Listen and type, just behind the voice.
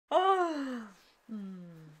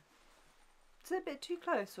Is it a bit too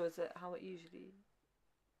close, or is it how it usually?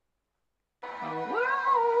 Oh,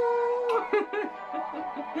 wow.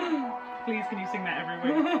 Please, can you sing that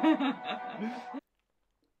every week?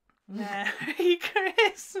 Merry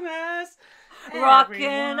Christmas, Rocking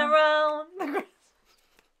everyone. around the Christmas.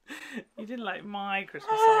 You didn't like my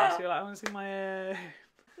Christmas song, so you're like, I want to sing my own.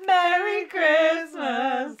 Merry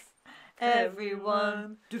Christmas,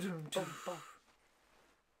 everyone.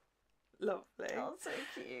 Lovely. Oh, so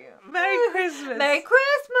cute. Merry Christmas. Merry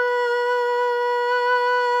Christmas.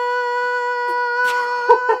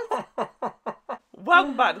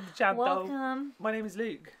 Welcome back to the channel. Welcome. My name is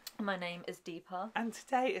Luke. My name is Deepa. And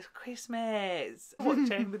today is Christmas.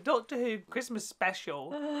 Watching the Doctor Who Christmas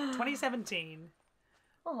special 2017.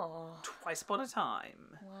 Oh. Twice Upon a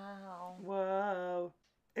Time. Wow. Whoa.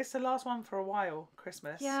 It's the last one for a while,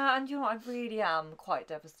 Christmas. Yeah, and you know what? I really am quite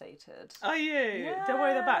devastated. Are you? Yeah. Don't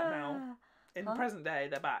worry, they're back now. In the present day,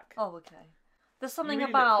 they're back. Oh, okay. There's something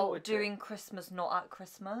really look about forward to doing Christmas not at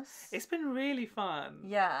Christmas. It's been really fun.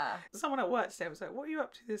 Yeah. Someone at work today was like, what are you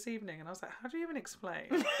up to this evening? And I was like, how do you even explain?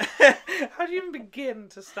 How do you even begin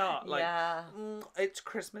to start? Like, yeah. It's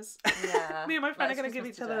Christmas. Yeah. Me and my friend Like, are going to give Christmas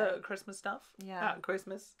each today. other Christmas stuff. Yeah. At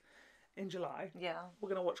Christmas in July. Yeah. We're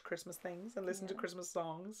going to watch Christmas things and listen to Yeah. Christmas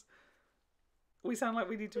songs. We sound like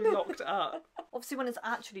we need to be locked up. Obviously, when it's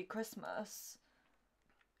actually Christmas,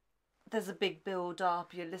 there's a big build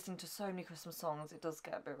up. You're listening to so many Christmas songs. It does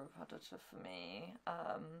get a bit repetitive for me.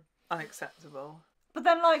 Unacceptable. But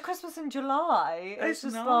then, like, Christmas in July, it's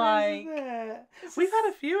just nice, like... isn't it? it's We've just- had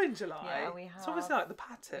a few in July. Yeah, we It's obviously have. like the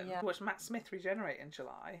pattern. Yeah. We watched Matt Smith regenerate in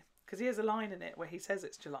July. Because he has a line in it where he says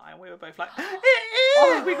it's July, and we were both like, it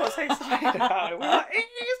is! We got so excited about it. We were like, it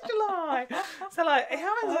is July! So, like, it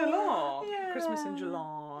happens a lot. Yeah. Christmas in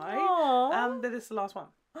July. Aww. And this is the last one.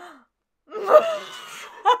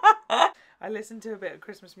 I listened to a bit of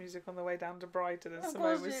Christmas music on the way down to Brighton, and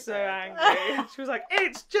Simone was so angry. She was like,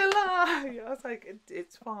 it's July! I was like,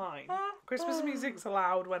 it's fine. Christmas music's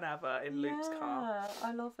allowed whenever in Luke's car. Yeah,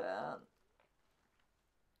 I love it.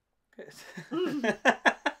 Good.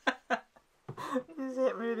 You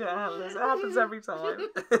hit me with your handless. It happens every time.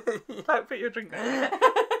 Like, put your drink there.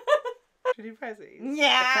 Should we do prezzies?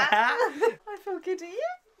 Yeah. I feel giddy.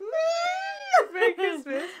 Merry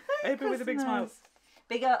Christmas. Open with a big smile.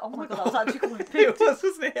 Bigger. Oh my god, that was actually quite big. It was,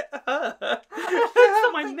 wasn't it? It's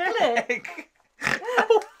on my neck.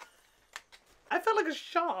 I felt like a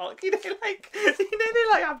shark. You know, like, they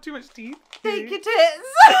like have too much teeth. Take your tits.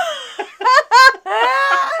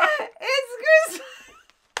 It's Christmas.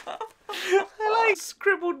 I like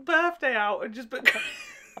scribbled birthday out and just put.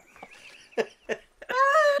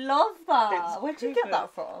 Love that. It's Where did you get Christmas.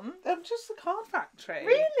 that from? Just the card factory.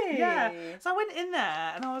 Really? Yeah. So I went in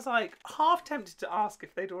there and I was like half tempted to ask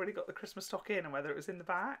if they'd already got the Christmas stock in and whether it was in the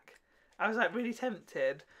back. I was like really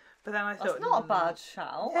tempted. But then I thought, That's not a bad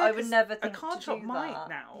shout. Yeah, I would 'cause never a think card to shop do might that.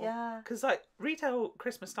 now. Yeah. Because like retail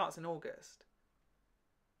Christmas starts in August.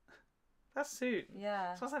 That's soon.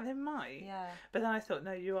 Yeah. So I was like, they might. Yeah. But then I thought,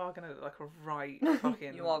 no, you are going to look like a right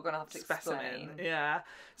fucking You are gonna have to specimen. explain. Yeah.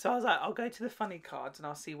 So I was like, I'll go to the funny cards and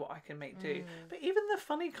I'll see what I can make do. But even the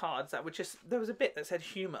funny cards that were just, there was a bit that said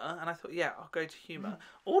humour and I thought, yeah, I'll go to humour.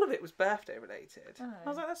 All of it was birthday related. Oh. I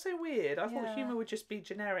was like, that's so weird. I thought Yeah. humour would just be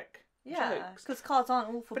generic Yeah. jokes. Because cards aren't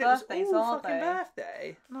all for But birthdays, it was all are fucking they?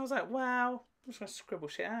 birthday. And I was like, wow, I'm just going to scribble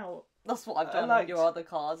shit out. That's what I've done liked- on your other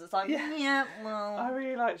cards. It's like, Yeah. yeah, well, I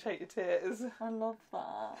really like Shake Your Tears. I love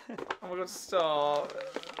that. Oh my god, stop.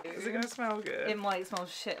 Is it going to smell good? It might smell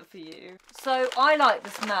shit for you. So I like the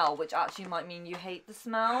smell, which actually might mean you hate the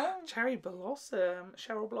smell. Cherry Blossom.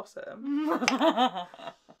 Cheryl Blossom.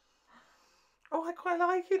 Oh, I quite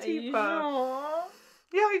like it, Are you Deepa. sure?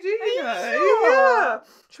 Yeah, I do. Are you know. sure? Yeah.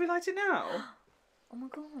 Should we light it now? Oh my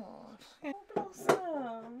god. Oh,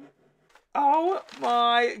 Blossom. Oh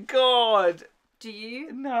my god. Do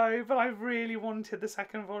you? No, but I really wanted the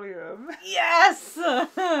second volume. Yes!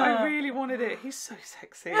 I really wanted it. He's so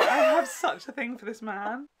sexy. I have such a thing for this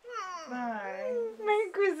man. No. Merry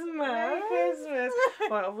Christmas. Merry Christmas.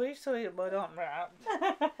 Well, I wish I had my arm wrapped.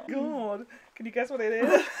 God. Can you guess what it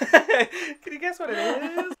is? Can you guess what it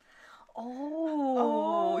is?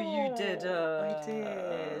 Oh, you did it. I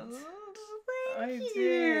did. I Thank did.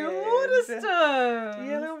 you. Waterstones.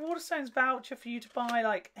 Yeah, little Waterstones voucher for you to buy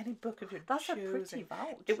like any book of your That's a choosing. pretty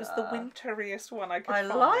voucher. It was the winteriest one I could I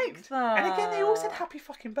find. like that. And again, they all said happy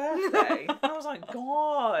fucking birthday. And I was like,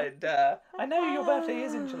 God. I know your birthday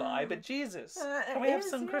is in July, but Jesus, can we have It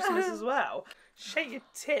some is, Christmas yeah. as well? Shake your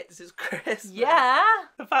tits is Christmas. Yeah.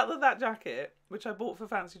 The fact that that jacket, which I bought for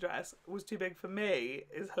fancy dress, was too big for me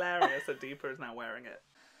is hilarious that Deepa is now wearing it.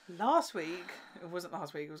 Last week, it wasn't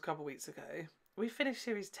last week, it was a couple of weeks ago, we finished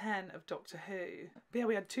series 10 of Doctor Who. But yeah,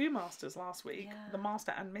 we had 2 Masters last week. Yeah. The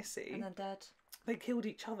Master and Missy. And they're dead. They killed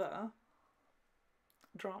each other.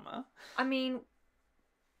 Drama. I mean,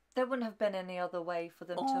 there wouldn't have been any other way for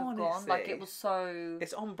them to have gone. Like, it was so...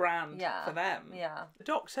 It's on brand for them. Yeah. The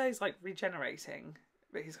Doctor is, like, regenerating,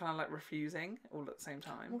 but he's kind of, like, refusing all at the same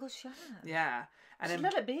time. Oh my gosh, yeah. Yeah. And then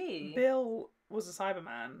let it be. Bill was a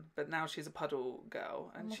Cyberman, but now she's a puddle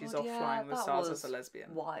girl, and she's off flying the stars as a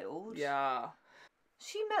lesbian. Wild. Yeah.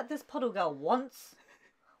 She met this puddle girl once.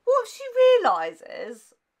 What if she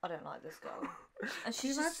realises, I don't like this girl, and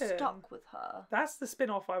she's just stuck with her? That's the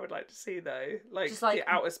spin-off I would like to see, though. Like the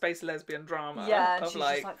outer space lesbian drama. Yeah, and she's just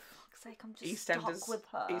like, for fuck's sake, I'm just stuck with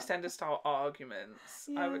her. EastEnders style arguments.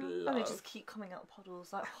 Yeah. I would love. And they just keep coming out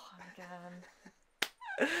puddles, like, oh, again.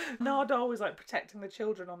 Nardole was like protecting the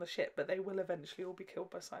children on the ship, but they will eventually all be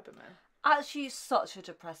killed by Cybermen. Actually, such a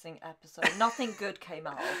depressing episode. Nothing good came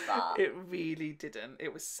out of that. It really didn't.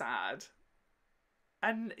 It was sad.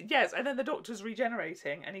 And yes, and then the Doctor's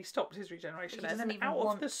regenerating, and he stopped his regeneration, and then out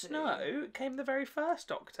of the snow came the very first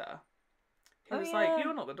Doctor. He was like,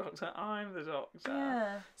 "You're not the Doctor. I'm the Doctor."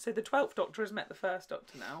 Yeah. So the 12th Doctor has met the first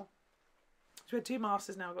Doctor now. So we had 2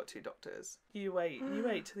 Masters, now got 2 Doctors. You wait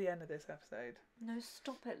to the end of this episode. No,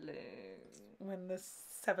 stop it, Lou. When the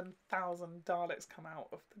 7,000 Daleks come out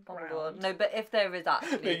of the ground. Oh my god. No, but if there is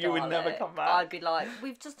actually you would never come back. I'd be like,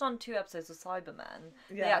 we've just done 2 episodes of Cybermen.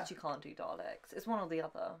 Yeah. They actually can't do Daleks. It's one or the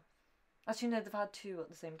other. Actually, no, they've had 2 at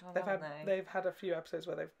the same time, haven't they? They've had a few episodes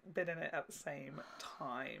where they've been in it at the same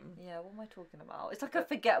time. Yeah, what am I talking about? It's like I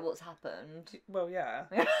forget what's happened. Well, yeah.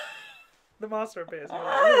 The Master appears. You're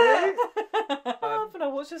like, really? But I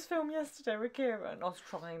watched this film yesterday with Kieran. I was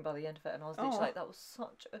crying by the end of it, and I was literally like, that was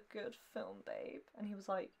such a good film, babe. And he was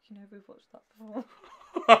like, you know, we've watched that before.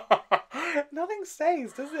 Nothing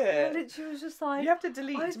stays, does it? I literally was just like... You have to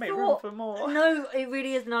delete to make room for more. No, it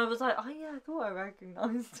really is. And I was like, oh yeah, I thought I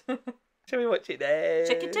recognised it. Shall we watch it then?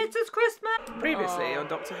 Check your tits, it's Christmas! Previously on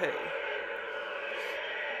Doctor Who.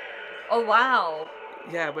 Oh, wow.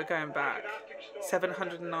 Yeah, we're going back.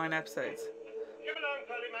 709 episodes.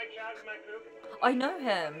 I know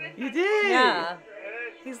him. You do? Yeah.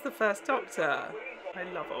 He's the first Doctor. I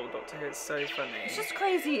love old Doctor Who, it's so funny. It's just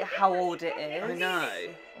crazy how old it is. I know.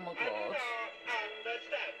 Oh my god.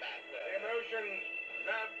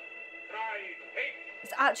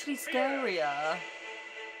 It's actually scarier.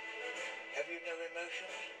 Have you no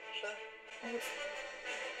emotions, sir?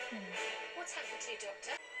 What's happened to you,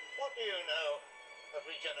 Doctor? What do you know of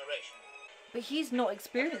regeneration? But he's not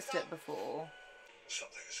experienced it before.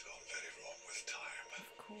 Something has gone very wrong with time.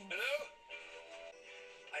 Of course. Hello?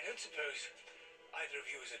 I don't suppose either of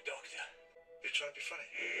you is a doctor. You're trying to be funny.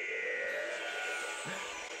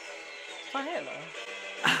 Is that Hitler?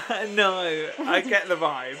 No, I get the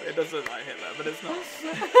vibe. It does look like Hitler, but it's not.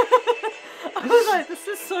 I was like, this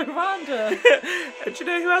is so random. And do you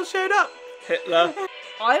know who else showed up? Hitler.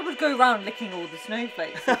 I would go around licking all the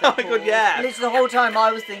snowflakes. Oh my god, yeah. Literally the whole time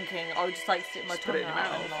I was thinking, I would just like stick my tongue put it in your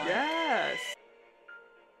out. mouth. Like, Yes.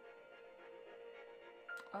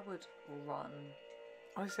 I would run.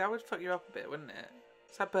 Honestly, that would fuck you up a bit, wouldn't it?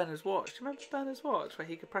 It's like Bernard's watch. Do you remember Bernard's watch where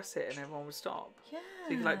he could press it and everyone would stop? Yeah.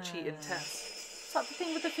 So you could like cheat and test. Is that the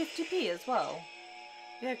thing with the 50p as well?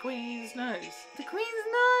 Yeah, Queen's nose. The Queen's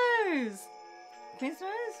nose! Queen's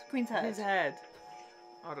nose? Queen's head? Queen's head.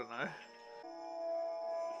 I don't know.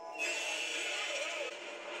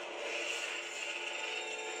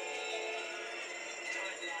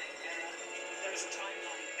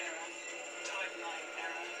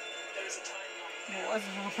 What is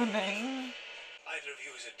happening? Either of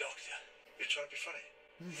you is a doctor. You're trying to be funny.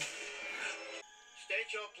 State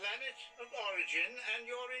your planet of origin and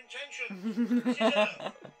your intention. Consider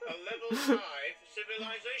a level 5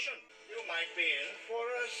 civilization. You might be in for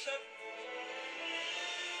a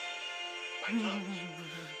My TARDIS.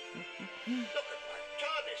 Look at my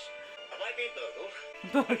TARDIS. Have I been burgled?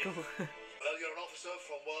 Burgled. Well, you're an officer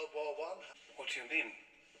from World War I. What do you mean?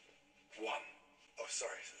 One. Oh,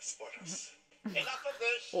 sorry. Spoilers. Enough of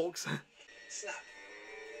this. Orcs. Snap.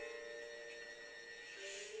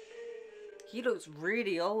 He looks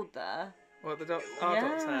really old there. What, the our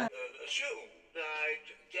Doctor? Assume I'd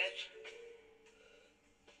get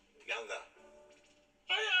younger.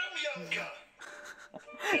 I am younger.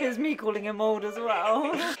 It's me calling him old as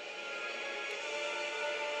well.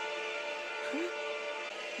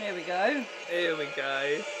 Here we go. Here we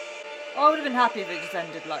go. I would have been happy if it just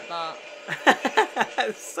ended like that.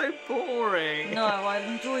 It's so boring. No, I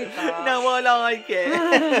enjoyed that. No, I like it.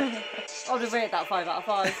 I would have rated that 5 out of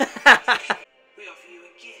 5. We offer you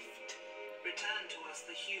a gift. Return to us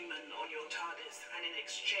the human human on your TARDIS, and in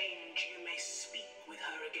exchange you may speak with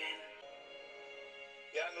her again.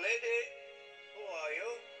 Young lady, who are you?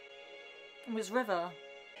 It was River.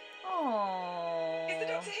 Oh. Is the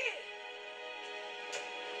doctor here?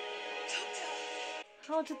 Doctor!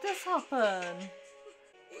 How did this happen?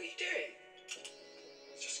 What are you doing?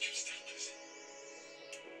 Just keep still, please.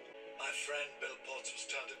 My friend Bill Potts was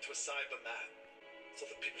turned into a Cyberman, so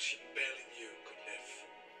the people she barely knew could live.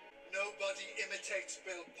 Nobody imitates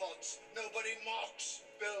Bill Potts. Nobody mocks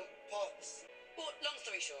Bill Potts. Well, long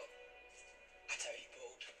story short, I totally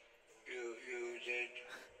pulled. You did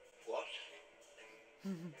what?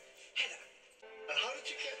 Heather, And how did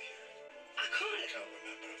you get here? I can't. Can't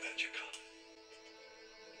remember, I bet you can't.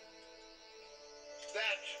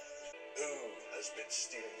 That who has been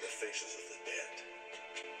stealing the faces of the dead?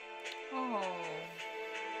 Oh.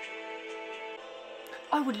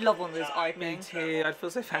 I would love one of those eye Me things. too. I'd feel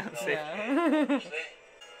so fancy. Yeah.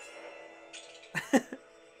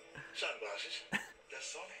 Sunglasses. They're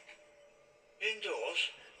sonic.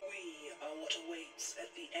 Indoors. We are what awaits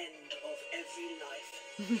at the end of every life.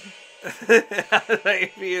 That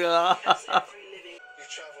make me laugh. As every living You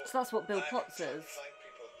travel. So that's what Bill Potts trying to is. find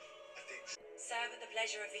people at the Serve at the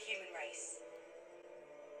pleasure of the human race.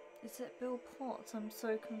 Is it Bill Potts? I'm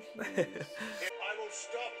so confused. I will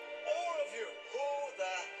stop all of you. Who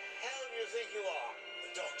the hell do you think you are?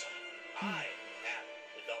 The Doctor. I am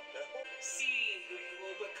the Doctor. see who you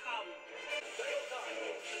will become.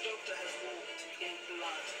 The Doctor has walked in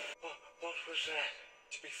blood. What was that?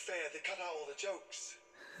 To be fair, they cut out all the jokes.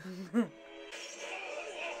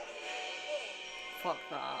 Fuck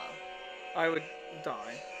that. I would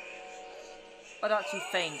die. I'd actually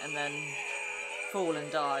faint and then fall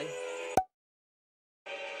and die.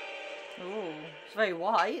 Ooh, it's very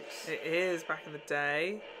white. It is back in the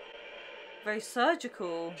day. Very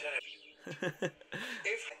surgical. If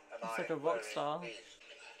It's like a rock star. Come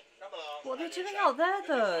along. What are they doing out there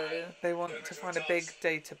though? They want to find a big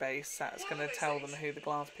database that's going to tell them who the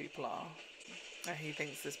glass people are. And he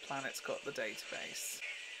thinks this planet's got the database.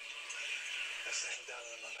 Let's settle down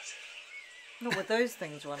in a moment. Not with those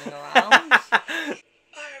things running around. I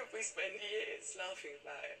hope we spend years laughing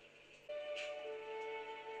about it.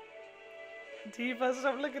 Deepa,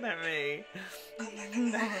 stop looking at me.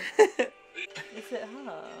 Is it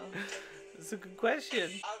her? That's a good question.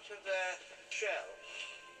 Out of their shell.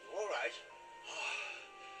 All right.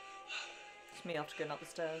 It's me after going up the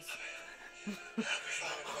stairs. Well,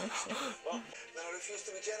 now I refuse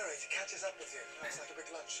to regenerate. It catches up with you. It's like a big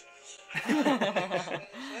lunch.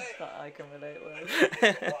 That I can relate with.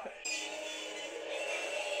 Why?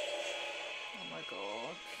 Oh my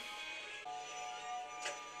god.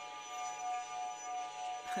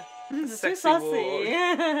 This is too Sexy sassy.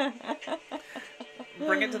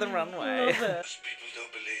 Bring it to the runway. Love it. Most people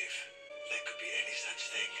don't believe there could be any such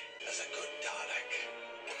thing as a good Dalek.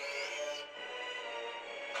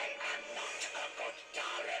 I am not a good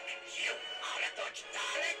Dalek. You are a good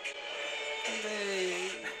Dalek.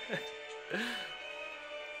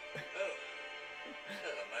 Oh.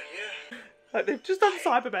 Hello, my dear. Like, they've just done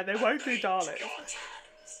Cybermen, they won't do Daleks.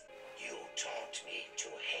 You taught me to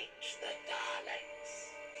hate the Daleks.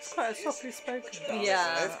 It's quite a softly spoken Dalek.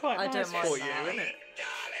 Yeah, It's quite I nice don't mind for that. you, isn't it?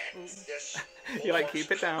 Daleks. Yes. You like,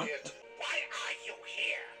 keep it down. Why are you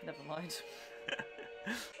here? Never mind.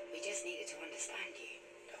 We just needed to understand you,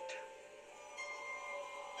 Doctor.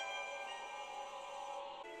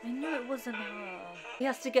 I knew it wasn't her. He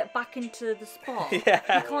has to get back into the spot.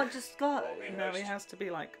 Yeah. He can't just go. No, he has to be,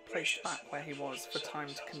 like, placed back where he was for time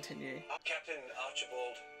to continue. Captain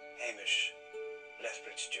Archibald Hamish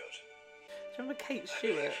Lethbridge Stewart. Do you remember Kate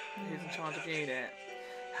Stewart, who's in charge of unit?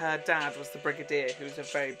 Her dad was the Brigadier, who was a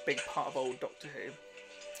very big part of old Doctor Who.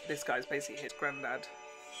 This guy's basically his granddad.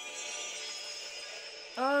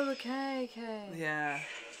 Oh, okay. Yeah.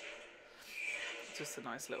 Just a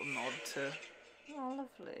nice little nod to... Oh,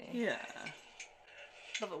 lovely. Yeah.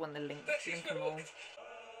 Love it when they link them all.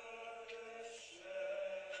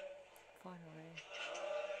 Finally.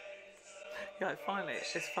 Yeah, finally,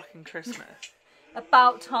 it's fucking Christmas.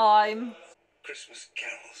 About time. Christmas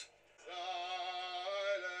carols.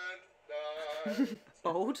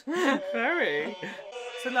 Old. Very.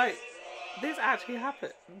 So, like, this actually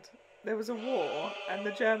happened. There was a war, and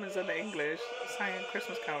the Germans and the English sang a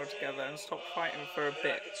Christmas carol together and stopped fighting for a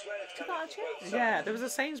bit. Did that actually? Yeah, there was a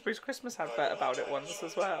Sainsbury's Christmas advert about it once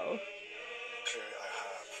as well.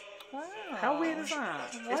 Wow. How weird is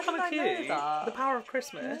that? Why It's kind of didn't I know cute. that? The power of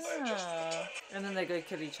Christmas. Yeah. And then they go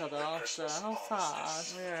kill each other after. How sad.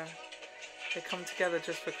 Yeah. They come together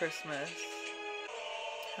just for Christmas.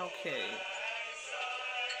 How cute.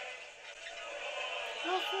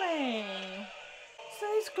 Lovely. So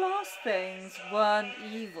those glass things weren't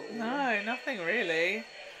evil. No, nothing really.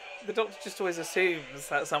 The Doctor just always assumes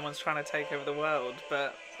that someone's trying to take over the world,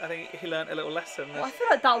 but I think he learnt a little lesson. Well, I feel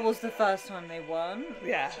like that was the first time they won.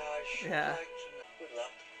 Yeah. Yeah. Good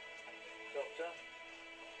luck, Doctor.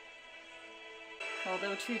 Oh, there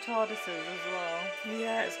were 2 TARDISes as well.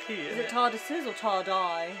 Yeah, it's cute. Is it TARDISes or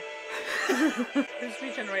TARDI? Who's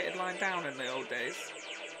regenerated lying down in the old days?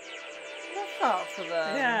 Love that for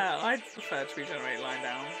them. Yeah, I'd prefer to regenerate lying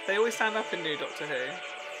down. They always stand up in new Doctor Who.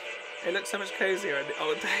 It looks so much cosier in the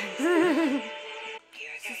old days. You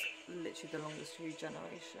This okay? is literally the longest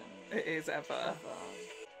regeneration It is ever. ever.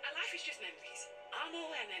 Our life is just memories. I'm all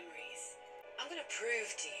our memories. I'm going to prove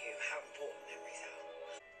to you how important memories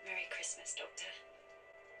are. Merry Christmas, Doctor.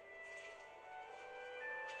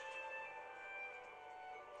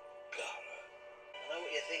 Clara. I know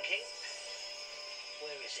what you're thinking.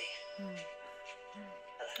 Where is he?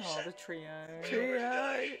 Hello, Oh, sir. the trio. Trio.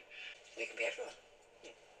 We can be everyone.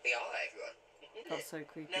 We are everyone. That's so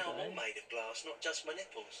creepy Now I'm all though. made of glass, not just my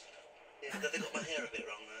nipples. Yeah, they got my hair a bit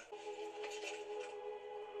wrong there.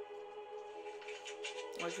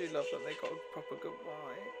 I do love that they got a proper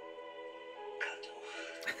goodbye. Cuddle.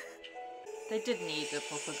 They did need a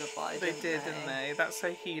proper goodbye, They did, didn't they? That's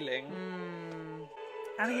so healing.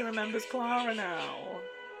 And he remembers Clara now.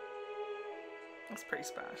 That's pretty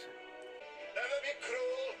special. Never be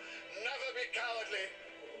cruel, never be cowardly.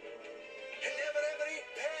 And never ever eat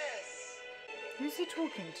pears. Who's he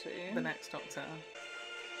talking to? The next Doctor.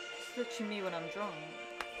 It's literally me when I'm drunk.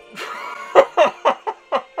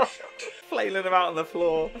 Flailing about on the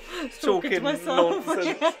floor, Talking to talking myself.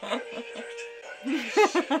 nonsense.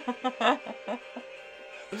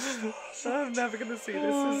 I'm never going to see this.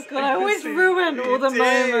 Oh, as God, I always scene. ruin all the You do.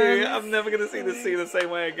 moments. I'm never going to see this scene the same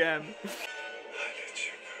way again. I let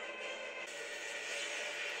you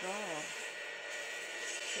go. God.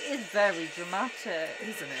 It is very dramatic.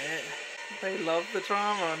 Isn't it? They love the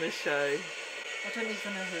drama on this show. I don't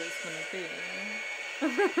even know who it's going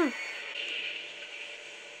to be.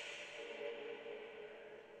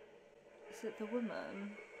 Is it the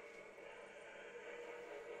woman?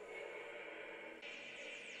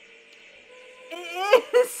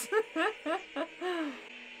 It is! Oh,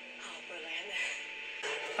 brilliant.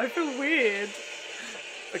 I feel weird.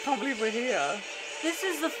 I can't believe we're here. This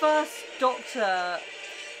is the first Doctor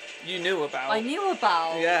You knew about. I knew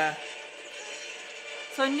about. Yeah.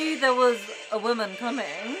 So I knew there was a woman coming,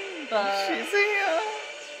 but... She's here.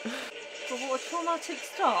 But what a traumatic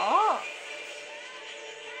start.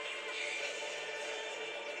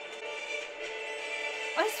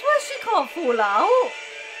 I swear she can't fall out.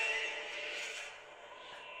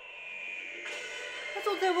 I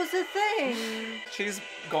thought there was a thing. She's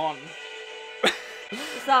gone.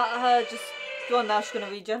 Is that her just gone now? She's going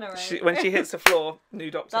to regenerate. When she hits the floor,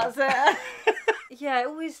 new Doctor. That's it. Yeah, it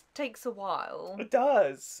always takes a while. It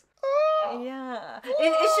does. Yeah.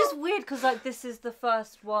 It's just weird because like this is the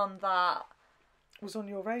first one that Was on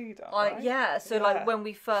your radar. I right? yeah. So Yeah. like when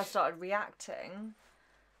we first started reacting,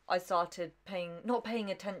 I started not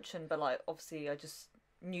paying attention, but like obviously I just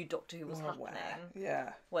knew Doctor Who was More aware. happening.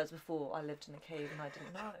 Yeah. Whereas before I lived in a cave and I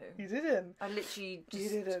didn't know. You didn't. I literally You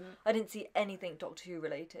just didn't. I didn't see anything Doctor Who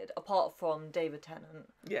related apart from David Tennant.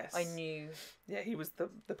 Yes. I knew, Yeah, he was the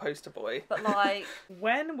poster boy. but like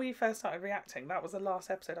When we first started reacting, that was the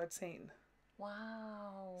last episode I'd seen.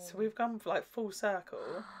 wow. So we've gone for like full circle.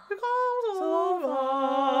 We've So gone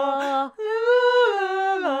far.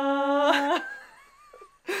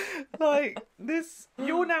 like this.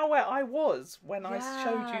 You're now where I was when I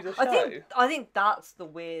showed you the show. I think that's the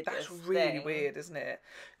weirdest. That's really thing. weird, isn't it?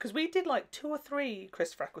 Because we did like 2 or 3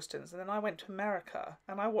 Christopher Ecclestons, and then I went to America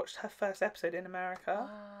and I watched her first episode in America,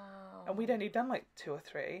 Wow. and we'd only done like 2 or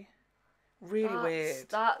 3. Really weird.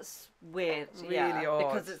 That's weird. Really yeah, odd.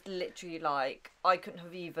 because it's literally like I couldn't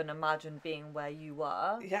have even imagined being where you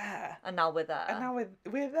were, Yeah. and now we're there. And now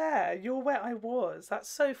we're there. You're where I was. That's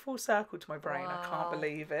so full circle to my brain. I can't Wow.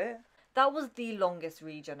 believe it. That was the longest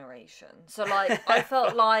regeneration. So like I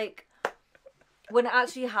felt like when it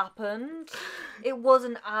actually happened, it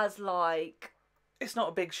wasn't as like. It's not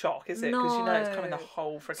a big shock, is it? Because you know it's coming the No.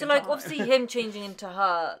 whole freaking So like time. obviously him changing into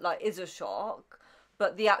her like is a shock,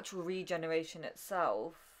 but the actual regeneration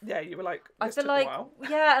itself. Yeah, you were like, I this feel took like a while.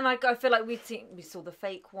 yeah, and like I feel like we saw the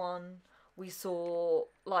fake one. We saw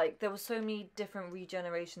like there were so many different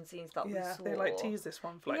regeneration scenes that we Yeah, saw. they like teased this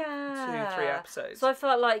one for like 2, 3 Yeah. episodes. So I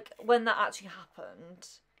felt like when that actually happened,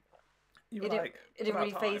 you were it like, didn't really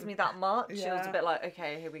about faze time. me that much. It was Yeah. a bit like,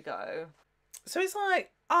 okay, here we go. So it's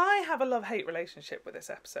like I have a love-hate relationship with this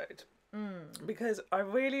episode because I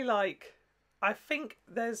really like I think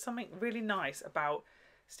there's something really nice about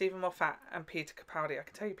Stephen Moffat and Peter Capaldi. I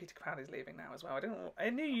can tell you Peter Capaldi's leaving now as well. I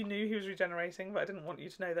knew you knew he was regenerating, but I didn't want you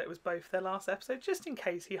to know that it was both their last episode, just in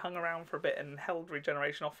case he hung around for a bit and held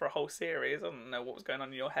regeneration off for a whole series. I don't know what was going on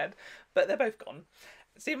in your head, but they're both gone.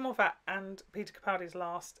 Stephen Moffat and Peter Capaldi's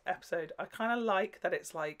last episode, I kind of like that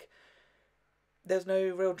it's like there's no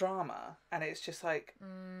real drama, and it's just like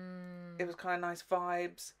it was kind of nice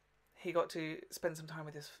vibes. He got to spend some time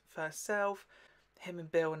with his first self. Him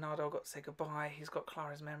and Bill and Nardo got to say goodbye. He's got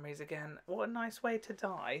Clara's memories again. What a nice way to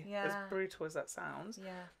die. Yeah. As brutal as that sounds.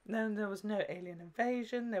 Yeah. Then there was no alien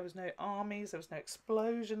invasion. There was no armies. There was no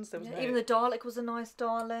explosions. There was no... Even the Dalek was a nice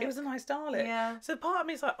Dalek. It was a nice Dalek. Yeah. So part of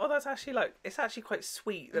me is like, oh, that's actually like, it's actually quite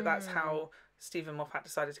sweet that that's how Stephen Moffat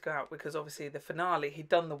decided to go out, because obviously the finale, he'd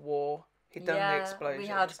done the war, he'd done the explosions. We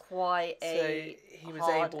had quite a so he was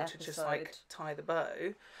hard able to just like tie the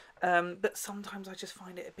bow. But sometimes I just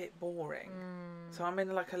find it a bit boring. So I'm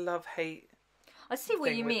in like a love-hate. I see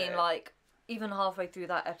what you mean. It. Like, even halfway through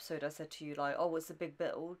that episode, I said to you, like, oh, it's a big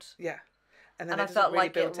build. Yeah. And then I felt really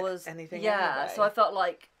like it was anything. Yeah, anyway. so I felt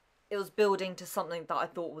like it was building to something that I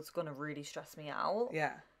thought was going to really stress me out.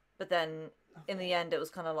 Yeah. But then in the end, it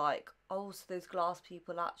was kind of like, oh, so those glass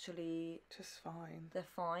people actually just fine. They're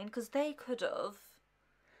fine, because they could have.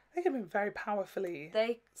 They could have been very powerfully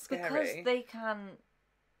scary. Because they can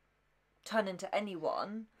turn into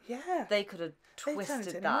anyone. Yeah. They could have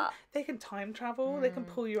twisted that. They can time travel. They can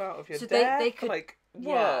pull you out of your so death. They could, like,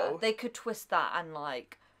 whoa. Yeah, they could twist that and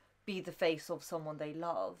like be the face of someone they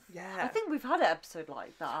love. Yeah. I think we've had an episode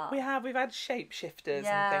like that. We've had shapeshifters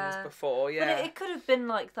and things before, yeah. But it could have been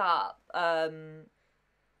like that.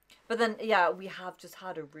 But then, we have just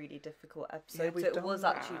had a really difficult episode. Yeah, so it was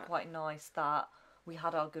actually quite nice that we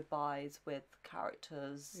had our goodbyes with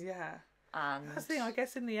characters. Yeah. And that's the thing, I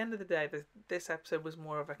guess in the end of the day, this episode was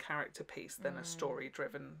more of a character piece than a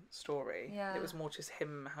story-driven story. Yeah. It was more just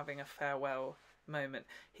him having a farewell moment.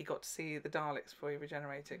 He got to see the Daleks before he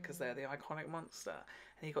regenerated, because they're the iconic monster.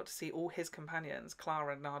 And he got to see all his companions,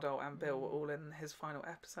 Clara, Nardo and Bill, were all in his final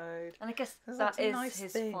episode. And I guess that is nice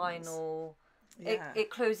his final... Yeah. It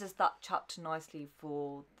closes that chapter nicely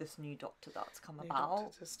for this new Doctor that's come about.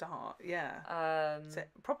 Doctor to start, yeah. So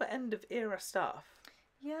proper end of era stuff.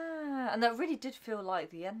 Yeah, and that really did feel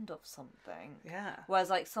like the end of something. Yeah.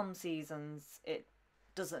 Whereas like some seasons it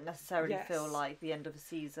doesn't necessarily feel like the end of a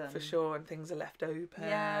season. For sure, and things are left open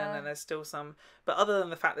and there's still some... But other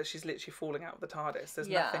than the fact that she's literally falling out of the TARDIS, there's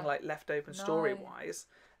nothing like left open story-wise.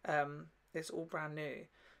 It's all brand new.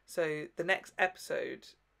 So the next episode,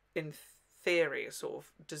 in theory, is sort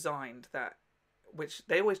of designed that... Which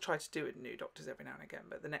they always try to do with new Doctors every now and again,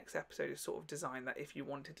 but the next episode is sort of designed that if you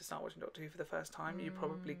wanted to start watching Doctor Who for the first time, you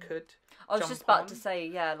probably could. I was just about to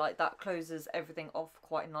say, like that closes everything off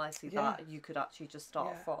quite nicely. That you could actually just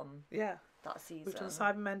start from that season. We've done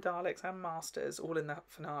Cybermen, Daleks, and Masters all in that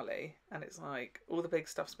finale, and it's like all the big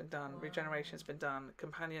stuff's been done. Regeneration's been done.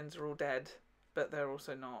 Companions are all dead, but they're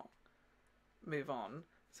also not. Move on.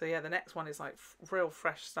 So yeah, the next one is like real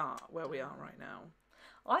fresh start where we are right now.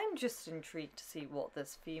 I'm just intrigued to see what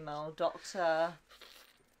this female Doctor...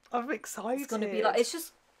 I'm excited. It's going to be like...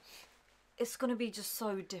 It's going to be just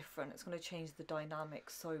so different. It's going to change the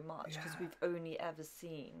dynamic so much, because we've only ever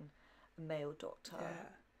seen a male Doctor. Yeah.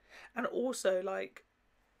 And also, like,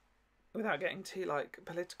 without getting too, like,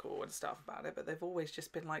 political and stuff about it, but they've always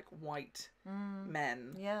just been, like, white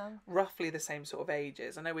men. Yeah. Roughly the same sort of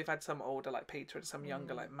ages. I know we've had some older, like Peter, and some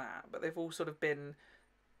younger, like Matt, but they've all sort of been...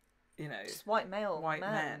 You know, just white men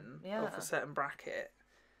of a certain bracket.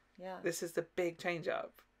 Yeah, this is the big change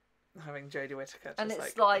up, having Jodie Whittaker. And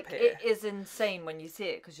it's like it is insane when you see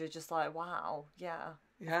it, because you're just like, wow,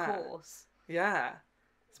 of course,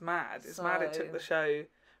 it's mad. It's mad. It took the show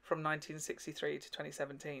from 1963 to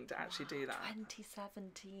 2017 to actually do that.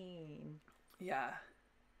 2017. Yeah,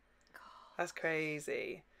 that's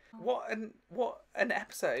crazy. What an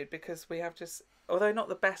episode, because we have just. Although not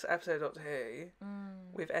the best episode of Doctor Who,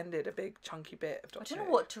 we've ended a big chunky bit of Doctor Who. I don't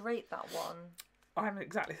know what to rate that one. I'm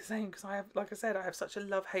exactly the same, because I have, like I said, I have such a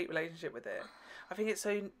love-hate relationship with it. I think it's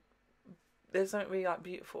so... There's something really like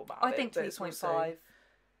beautiful about it. I think 3.5.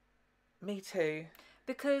 Me too.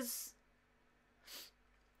 Because,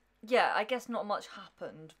 I guess not much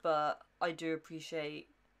happened, but I do appreciate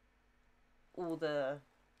all the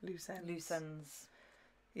loose ends.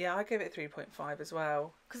 Yeah, I gave it 3.5 as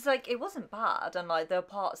well. Because, like, it wasn't bad, and, like, there were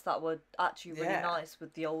parts that were actually really nice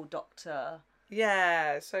with the old Doctor.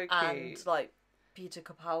 Yeah, so cute. And, like, Peter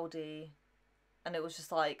Capaldi. And it was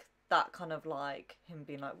just, like, that kind of, like, him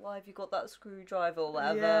being like, why have you got that screwdriver or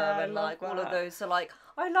whatever? Yeah, and, like, all of those. So, like,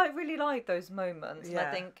 I, like, really like those moments. Yeah. And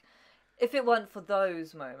I think if it weren't for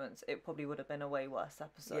those moments, it probably would have been a way worse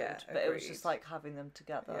episode. Yeah, but it was agreed. just like having them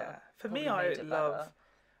together. Yeah, for probably me, I made it better.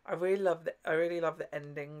 really love the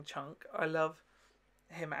ending chunk. I love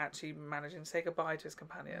him actually managing to say goodbye to his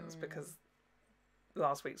companions because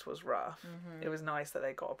last week's was rough. It was nice that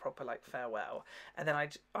they got a proper like farewell, and then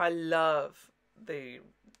I love the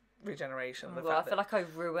regeneration. I feel like I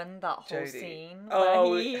ruined that whole Jodie. scene.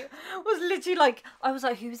 Oh, where he was literally like, I was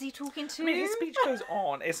like, who is he talking to? I mean, his speech goes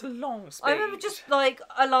on. It's a long speech. I remember just like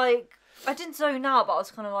I didn't zone out, but I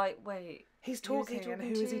was kind of like, wait. He's talking, and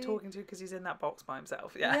who is he talking to? Because he's in that box by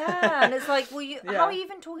himself. Yeah. Yeah, and it's like, well, Yeah. how are you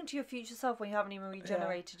even talking to your future self when you haven't even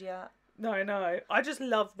regenerated yet? No, I just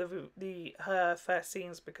love her first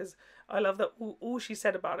scenes because I love that all she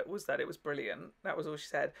said about it was that it was brilliant. That was all she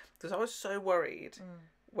said. Because I was so worried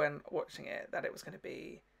when watching it that it was going to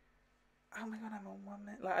be, oh my god, I'm on 1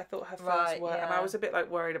 minute. Like I thought her first word, and I was a bit like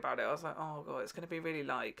worried about it. I was like, oh god, it's going to be really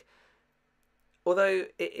like. Although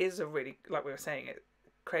it is a really, like we were saying,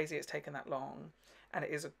 crazy it's taken that long, and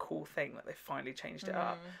it is a cool thing that they finally changed it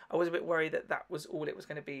up. I was a bit worried that was all it was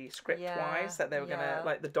going to be script wise, that they were going to,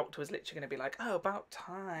 like, the doctor was literally going to be like, oh, about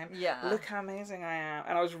time, look how amazing I am,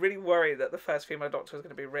 and I was really worried that the first female doctor was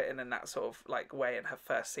going to be written in that sort of like way in her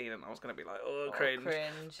first scene, and I was going to be like, oh, cringe.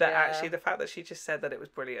 But actually the fact that she just said that it was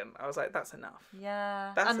brilliant, I was like, that's enough.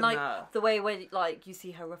 That's and enough. Like the way where like you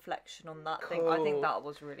see her reflection on that thing, I think that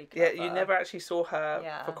was really clever. Yeah, you never actually saw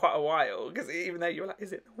her for quite a while, because even though you were like,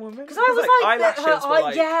 is it the woman? Because I was like eyelashes were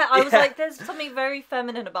like, I was like, there's something very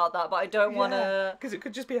feminine about that, but I don't want to. Because it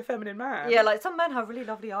could just be a feminine man. Yeah, like some men have really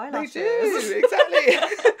lovely eyelashes. They do, exactly.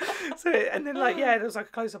 So, and then like, there was like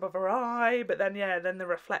a close up of her eye, but then then the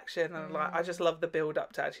reflection, and like, I just love the build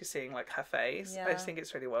up to actually seeing like her face. I just think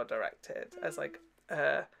it's really well directed as like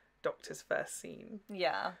Doctor's first scene.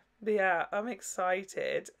 Yeah. But yeah, I'm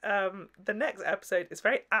excited. The next episode is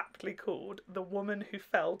very aptly called "The Woman Who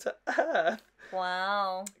Fell to Earth."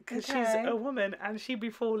 Wow. Because she's a woman and she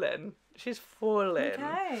be fallen. She's fallen.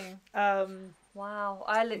 Okay. Wow.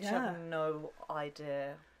 I literally have no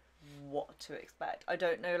idea what to expect. I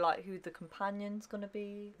don't know like who the companion's gonna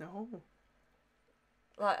be. No.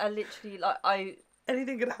 Like I literally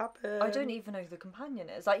anything could happen. I don't even know who the companion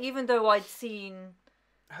is. Like even though I'd seen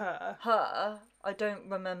her, I don't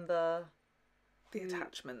remember the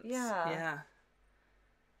attachments. Yeah.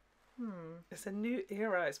 It's a new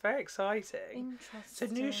era. It's very exciting. Interesting. So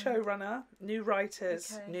new showrunner, new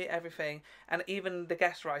writers, new everything, and even the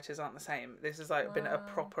guest writers aren't the same. This has like been a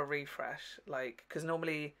proper refresh. Like, because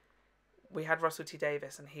normally we had Russell T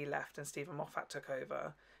Davies and he left, and Stephen Moffat took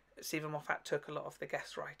over. Stephen Moffat took a lot of the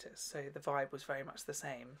guest writers, so the vibe was very much the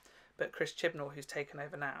same. But Chris Chibnall, who's taken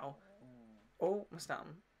over now, my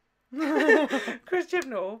stum. Chris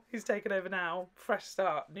Chibnall, who's taken over now, fresh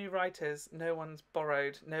start, new writers, no one's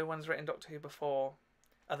borrowed, no one's written Doctor Who before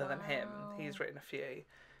other than him. He's written a few,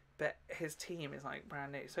 but his team is like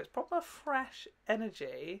brand new, so it's proper fresh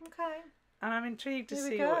energy. Okay. And I'm intrigued to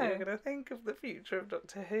see what you're going to think of the future of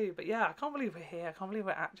Doctor Who. But yeah, I can't believe we're here. I can't believe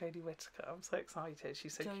we're at Jodie Whittaker. I'm so excited.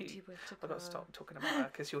 She's so cute. I've got to stop talking about her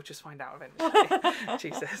because you'll just find out eventually.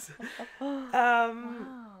 Jesus.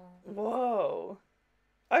 Whoa.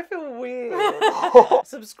 I feel weird.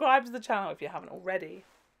 Subscribe to the channel if you haven't already.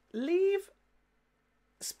 Leave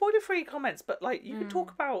spoiler-free comments, but like you can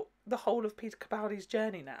talk about the whole of Peter Capaldi's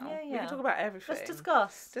journey now. Yeah. We can talk about everything. Let's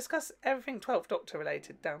discuss everything 12th Doctor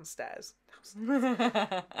related downstairs. Click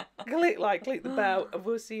the bell, and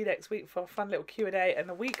we'll see you next week for a fun little Q&A, and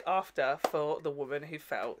the week after for The Woman Who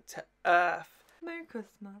Fell to Earth. Merry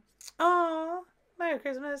Christmas. Aww, Merry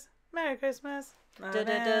Christmas. Merry Christmas.